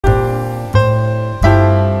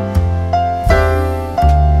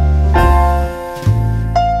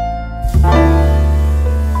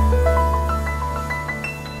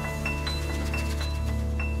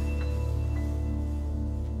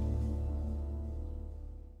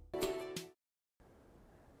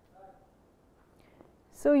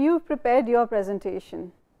So you've prepared your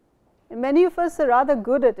presentation. And many of us are rather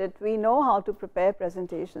good at it. We know how to prepare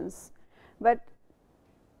presentations. But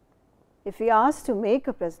if we are asked to make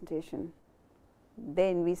a presentation,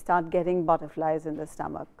 then we start getting butterflies in the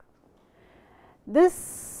stomach.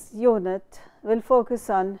 This unit will focus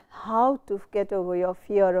on how to get over your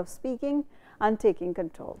fear of speaking and taking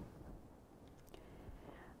control.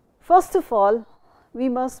 First of all, we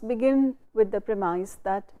must begin with the premise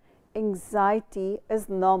that anxiety is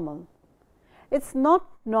normal. It's not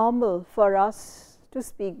normal for us to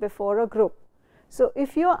speak before a group. So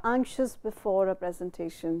if you're anxious before a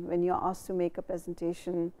presentation, when you're asked to make a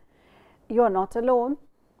presentation, you're not alone.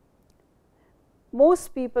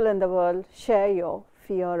 Most people in the world share your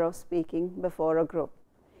fear of speaking before a group.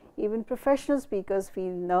 Even professional speakers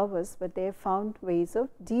feel nervous, but they have found ways of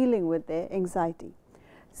dealing with their anxiety.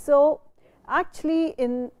 So actually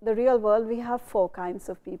in the real world, we have 4 kinds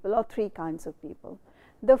of people or 3 kinds of people.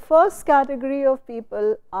 The first category of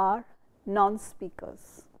people are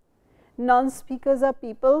non-speakers. Non-speakers are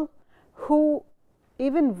people who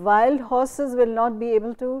even wild horses will not be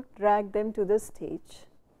able to drag them to the stage.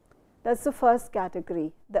 That's the first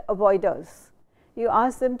category, the avoiders. You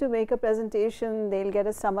ask them to make a presentation, they'll get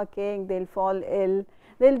a stomachache, they'll fall ill,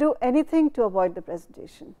 they'll do anything to avoid the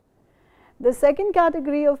presentation. The second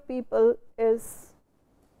category of people is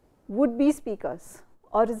would-be speakers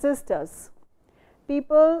or resistors.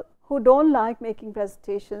 People who don't like making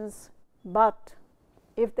presentations, but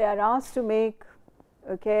if they are asked to make,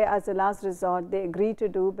 as a last resort, they agree to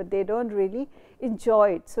do, but they don't really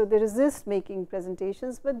enjoy it. So they resist making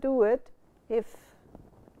presentations, but do it if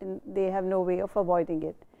they have no way of avoiding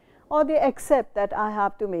it, or they accept that I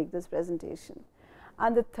have to make this presentation.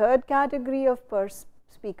 And the third category of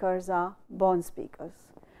speakers are born speakers.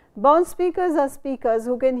 Born speakers are speakers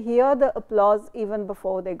who can hear the applause even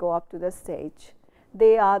before they go up to the stage.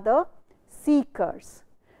 They are the seekers.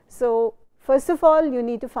 So first of all, you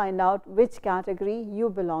need to find out which category you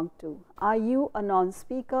belong to. Are you a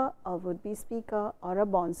non-speaker, a would-be speaker, or a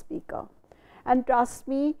born speaker? And trust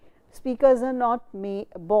me, speakers are not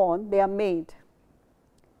born, they are made.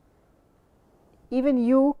 Even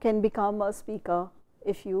you can become a speaker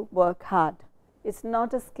if you work hard. It's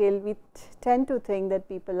not a skill. We tend to think that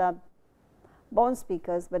people are born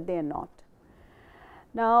speakers, but they are not.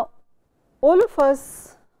 Now, all of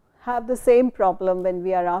us have the same problem when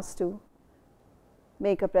we are asked to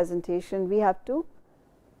make a presentation. We have to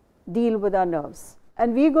deal with our nerves,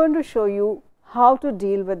 and we are going to show you how to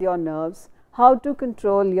deal with your nerves, how to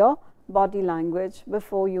control your body language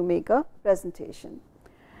before you make a presentation.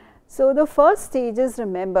 So the first stage is,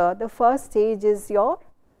 remember, the first stage is your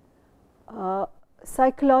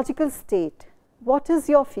psychological state. What is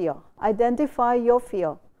your fear? Identify your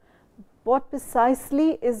fear. What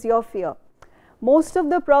precisely is your fear? Most of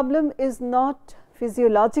the problem is not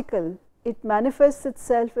physiological. It manifests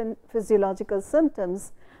itself in physiological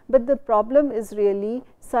symptoms, but the problem is really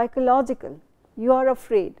psychological. You are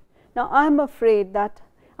afraid. Now, I am afraid that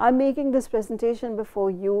I am making this presentation before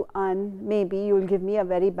you, and maybe you will give me a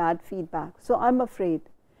very bad feedback. So I am afraid.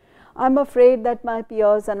 I am afraid that my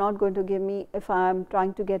peers are not going to give me, if I am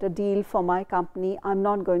trying to get a deal for my company, I am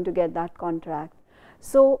not going to get that contract.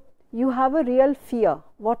 So you have a real fear.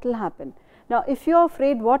 What will happen? Now, if you are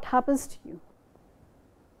afraid, what happens to you?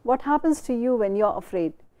 What happens to you when you are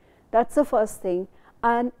afraid? That's the first thing.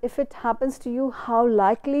 And if it happens to you, how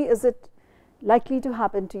likely is it likely to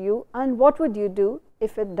happen to you, and what would you do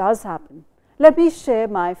if it does happen? Let me share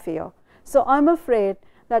my fear. So I'm afraid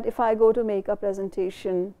that if I go to make a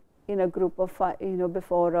presentation in a group of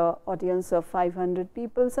before an audience of 500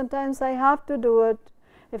 people, sometimes I have to do it.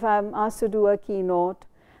 If I'm asked to do a keynote,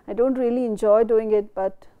 I don't really enjoy doing it,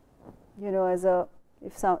 but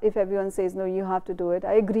if everyone says no, you have to do it,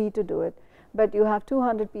 I agree to do it. But you have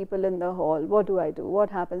 200 people in the hall. What do I do?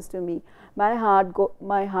 What happens to me? My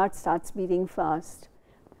heart starts beating fast.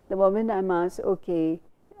 The moment I'm asked, okay,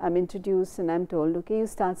 I'm introduced and I'm told, okay, you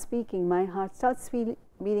start speaking, my heart starts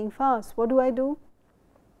beating fast. What do?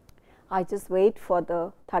 I just wait for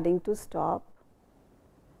the thudding to stop,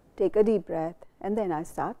 take a deep breath, and then I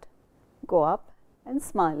go up and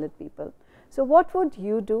smile at people. So what would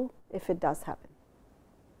you do if it does happen?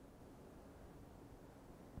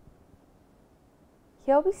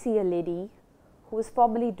 Here we see a lady who is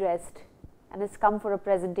formally dressed and has come for a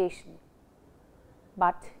presentation,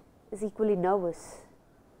 but is equally nervous.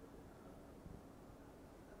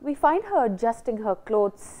 We find her adjusting her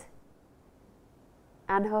clothes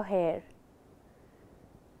and her hair.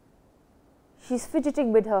 She's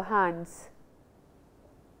fidgeting with her hands,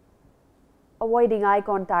 avoiding eye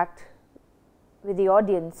contact with the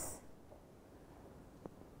audience.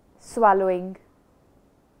 swallowing,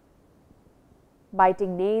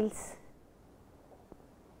 biting nails.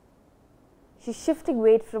 She's shifting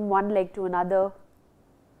weight from one leg to another.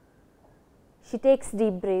 She takes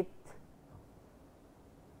deep breath.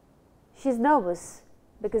 She's nervous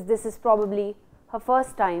because this is probably her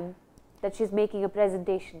first time that she's making a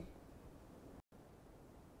presentation.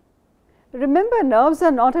 Remember, nerves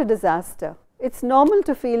are not a disaster. It's normal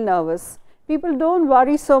to feel nervous. People don't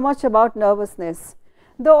worry so much about nervousness.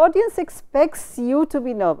 The audience expects you to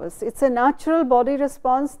be nervous. It's a natural body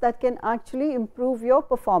response that can actually improve your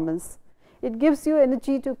performance. It gives you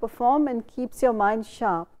energy to perform and keeps your mind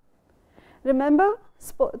sharp. Remember,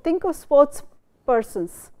 think of sports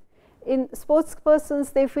persons. In sports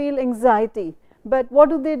persons, they feel anxiety. But what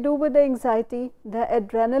do they do with the anxiety? The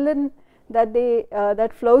adrenaline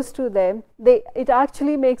that flows to them, it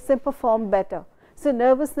actually makes them perform better. So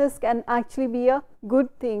nervousness can actually be a good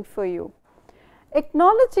thing for you.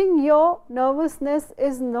 Acknowledging your nervousness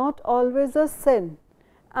is not always a sin,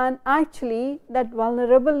 and actually that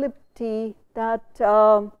vulnerability, that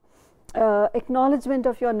acknowledgement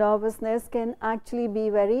of your nervousness can actually be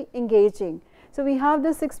very engaging. So we have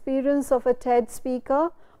this experience of a TED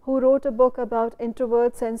speaker who wrote a book about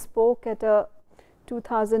introverts and spoke at a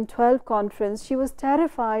 2012 conference. She was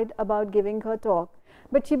terrified about giving her talk,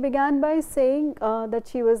 but she began by saying that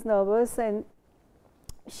she was nervous and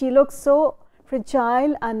she looked so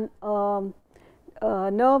fragile and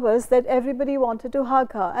nervous that everybody wanted to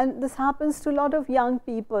hug her. And this happens to a lot of young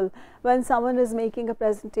people when someone is making a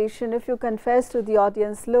presentation. If you confess to the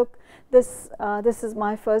audience, look, this is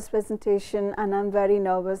my first presentation and I'm very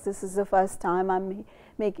nervous. This is the first time I'm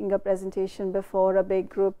making a presentation before a big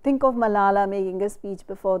group. Think of Malala making a speech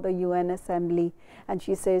before the UN Assembly, and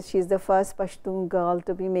she says she's the first Pashtun girl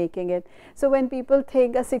to be making it. So when people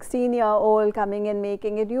think a 16-year-old coming and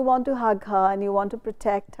making it, you want to hug her and you want to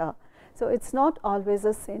protect her. So it's not always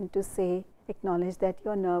a sin to say, acknowledge that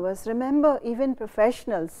you're nervous. Remember, even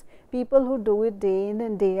professionals, people who do it day in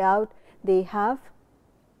and day out, they have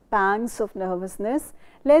pangs of nervousness.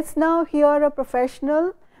 Let's now hear a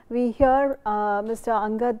professional. We hear Mr.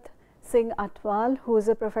 Angad Singh Atwal, who is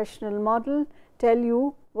a professional model, tell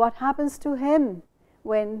you what happens to him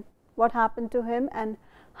what happened to him and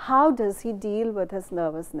how does he deal with his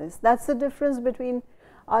nervousness. That's the difference between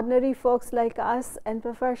ordinary folks like us and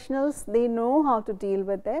professionals. They know how to deal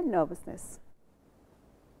with their nervousness.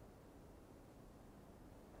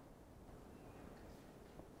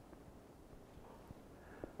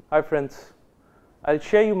 Hi friends, I'll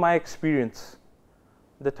share you my experience.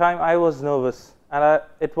 The time I was nervous, and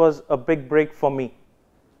it was a big break for me.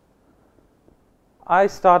 I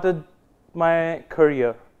started my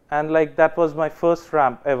career and that was my first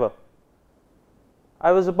ramp ever.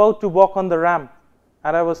 I was about to walk on the ramp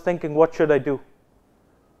and I was thinking, what should I do?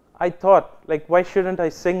 I thought, why shouldn't I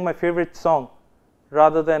sing my favorite song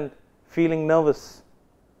rather than feeling nervous?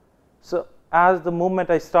 So as the moment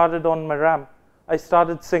I started on my ramp, I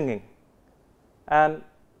started singing and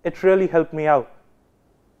it really helped me out.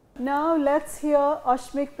 Now let's hear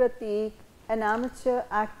Ashmik Prateek, an amateur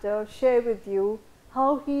actor, share with you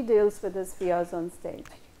how he deals with his fears on stage.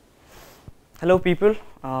 Hello people,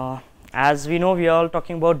 as we know, we are all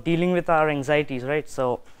talking about dealing with our anxieties, right?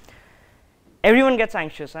 So everyone gets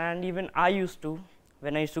anxious, and even I used to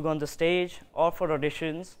when I used to go on the stage or for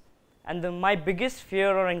auditions. And my biggest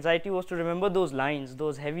fear or anxiety was to remember those lines,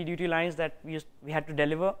 those heavy duty lines that we had to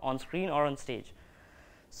deliver on screen or on stage.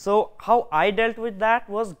 So how I dealt with that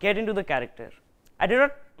was get into the character.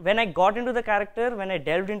 When I got into the character, when I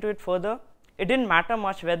delved into it further, it didn't matter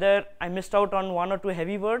much whether I missed out on one or two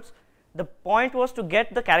heavy words. The point was to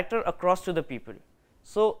get the character across to the people.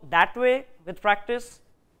 So that way, with practice,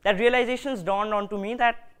 that realizations dawned onto me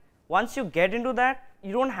that once you get into that,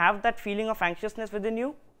 you don't have that feeling of anxiousness within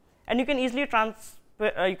you, and you can easily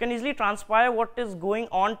transpire what is going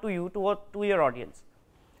on to you to your audience.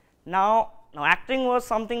 Now acting was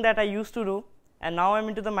something that I used to do, and now I'm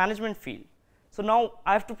into the management field. So now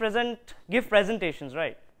I have to give presentations,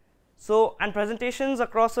 right? So, and presentations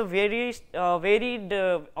across a varied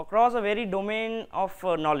domain of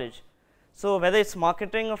knowledge. So whether it's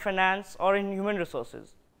marketing or finance or in human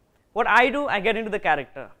resources. What I do, I get into the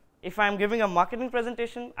character. If I'm giving a marketing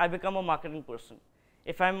presentation, I become a marketing person.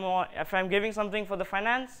 If I'm giving something for the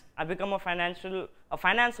finance, I become a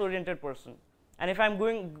finance-oriented person. And if I'm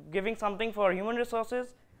giving something for human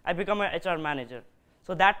resources, I become an HR manager.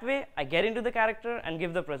 So that way, I get into the character and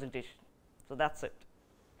give the presentation. So that's it.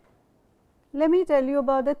 Let me tell you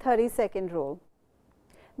about the 30-second rule.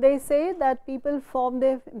 They say that people form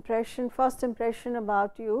their first impression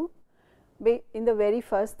about you in the very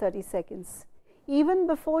first 30 seconds. even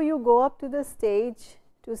before you go up to the stage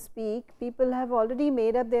to speak, people have already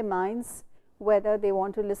made up their minds whether they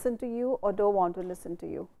want to listen to you or don't want to listen to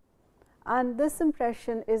you. And this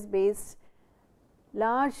impression is based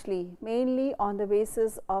largely, mainly on the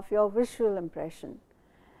basis of your visual impression,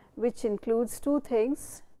 which includes two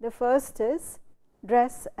things. The first is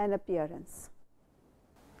dress and appearance.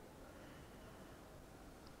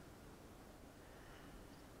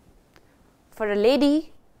 For a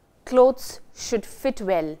lady, clothes should fit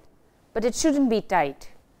well, but it shouldn't be tight.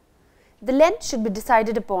 The length should be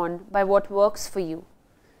decided upon by what works for you.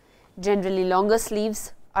 Generally, longer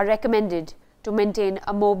sleeves are recommended to maintain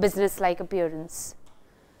a more business-like appearance.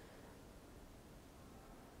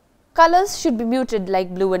 Colors should be muted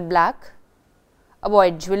like blue and black.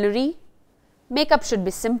 Avoid jewellery. Makeup should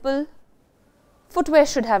be simple. Footwear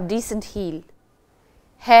should have decent heel.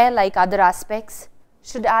 Hair, like other aspects,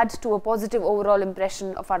 should add to a positive overall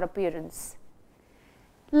impression of our appearance.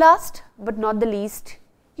 Last but not the least,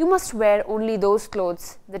 you must wear only those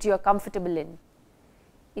clothes that you are comfortable in.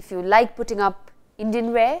 If you like putting up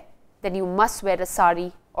Indian wear, then you must wear a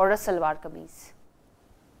sari or a salwar kameez.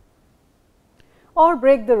 Or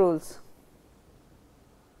break the rules.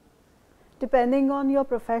 Depending on your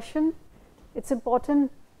profession, it's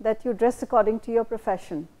important that you dress according to your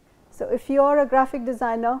profession. So if you are a graphic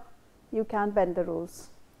designer, you can bend the rules,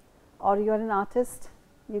 or you are an artist,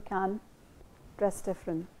 you can dress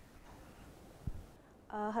different.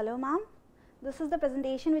 Hello ma'am, this is the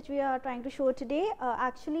presentation which we are trying to show today.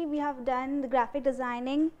 Actually we have done the graphic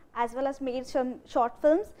designing as well as made some short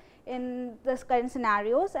films in this current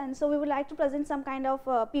scenarios, and so we would like to present some kind of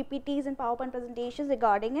PPTs and PowerPoint presentations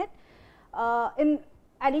regarding it. In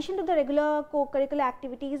addition to the regular co-curricular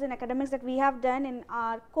activities and academics that we have done in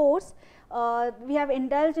our course, we have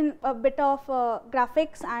indulged in a bit of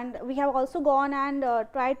graphics, and we have also gone and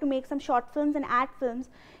tried to make some short films and ad films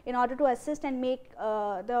in order to assist and make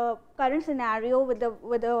the current scenario with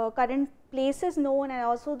the current places known, and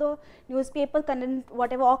also the newspaper content,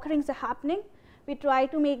 whatever occurrings are happening. We try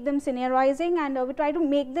to make them scenarizing, and we try to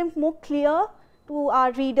make them more clear to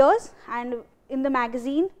our readers and in the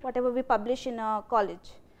magazine whatever we publish in a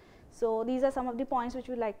college. So these are some of the points which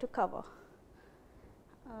we like to cover.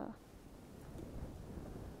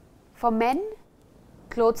 For men,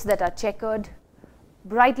 clothes that are checkered,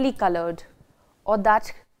 brightly colored, or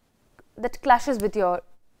that clashes with your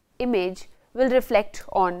image will reflect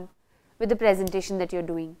on with the presentation that you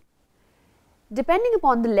are doing. Depending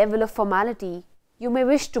upon the level of formality, you may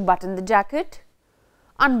wish to button the jacket,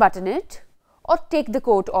 unbutton it, or take the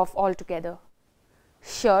coat off altogether.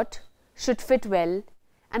 Shirt should fit well,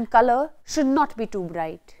 and color should not be too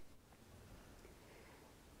bright.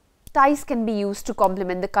 Ties can be used to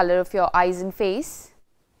complement the color of your eyes and face.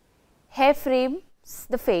 Hair frames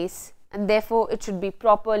the face, and therefore it should be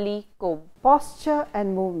properly combed. Posture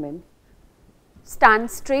and movement. Stand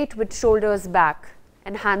straight with shoulders back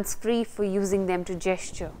and hands free for using them to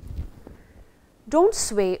gesture. Don't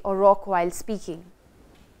sway or rock while speaking.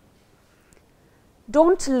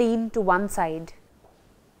 Don't lean to one side.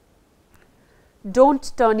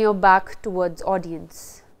 Don't turn your back towards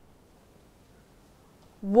audience.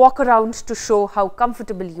 Walk around to show how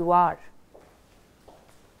comfortable you are.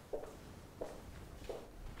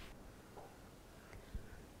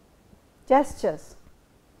 Gestures.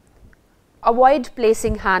 Avoid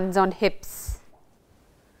placing hands on hips.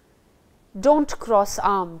 Don't cross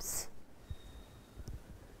arms.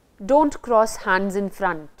 Don't cross hands in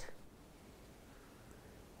front.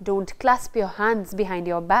 Don't clasp your hands behind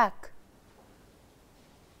your back.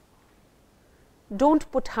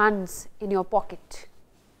 Don't put hands in your pocket.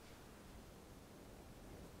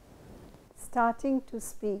 Starting to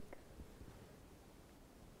speak.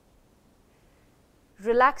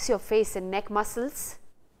 Relax your face and neck muscles.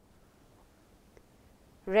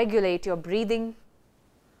 Regulate your breathing.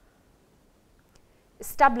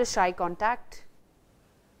 Establish eye contact.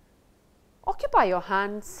 Occupy your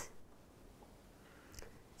hands.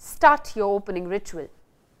 Start your opening ritual.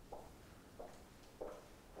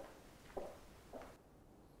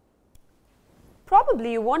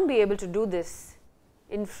 Probably you won't be able to do this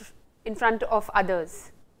in front of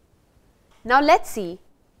others. Now let's see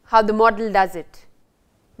how the model does it.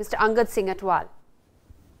 Mr. Angad Singh Atwal.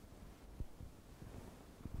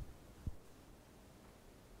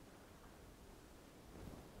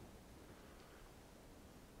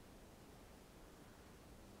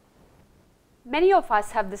 Many of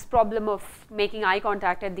us have this problem of making eye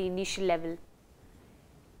contact at the initial level.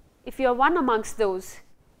 If you are one amongst those,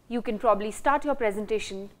 you can probably start your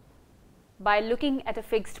presentation by looking at a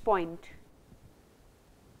fixed point.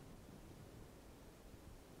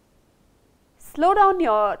 Slow down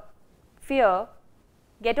your fear,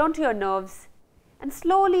 get onto your nerves, and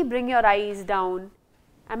slowly bring your eyes down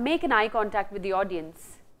and make an eye contact with the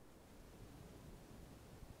audience.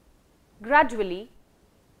 Gradually,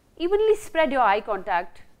 evenly spread your eye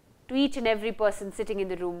contact to each and every person sitting in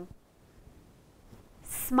the room.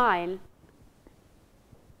 Smile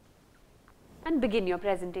and begin your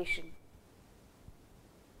presentation.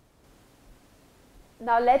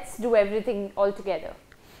 Now let's do everything all together.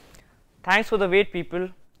 Thanks for the wait, people.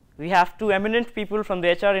 We have two eminent people from the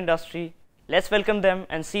HR industry. Let's welcome them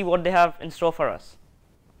and see what they have in store for us.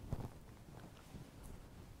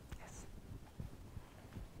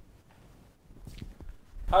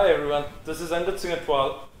 Hi everyone, this is Angad Singh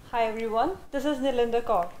Atwal. Hi everyone, this is Nilinda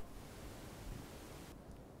Kaur.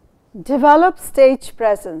 Develop stage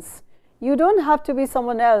presence. You don't have to be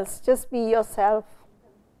someone else, just be yourself.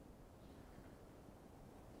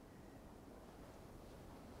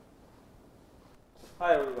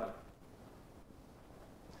 Hi everyone.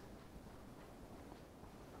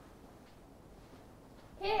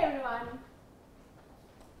 Hey everyone.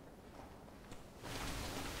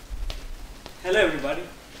 Hello, everybody.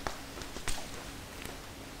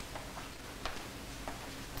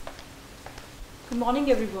 Good morning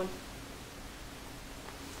everyone.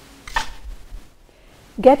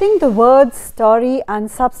 Getting the words, story and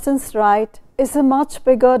substance right is a much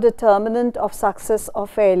bigger determinant of success or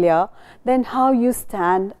failure than how you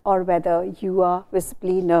stand or whether you are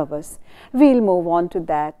visibly nervous. We'll move on to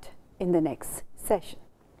that in the next session.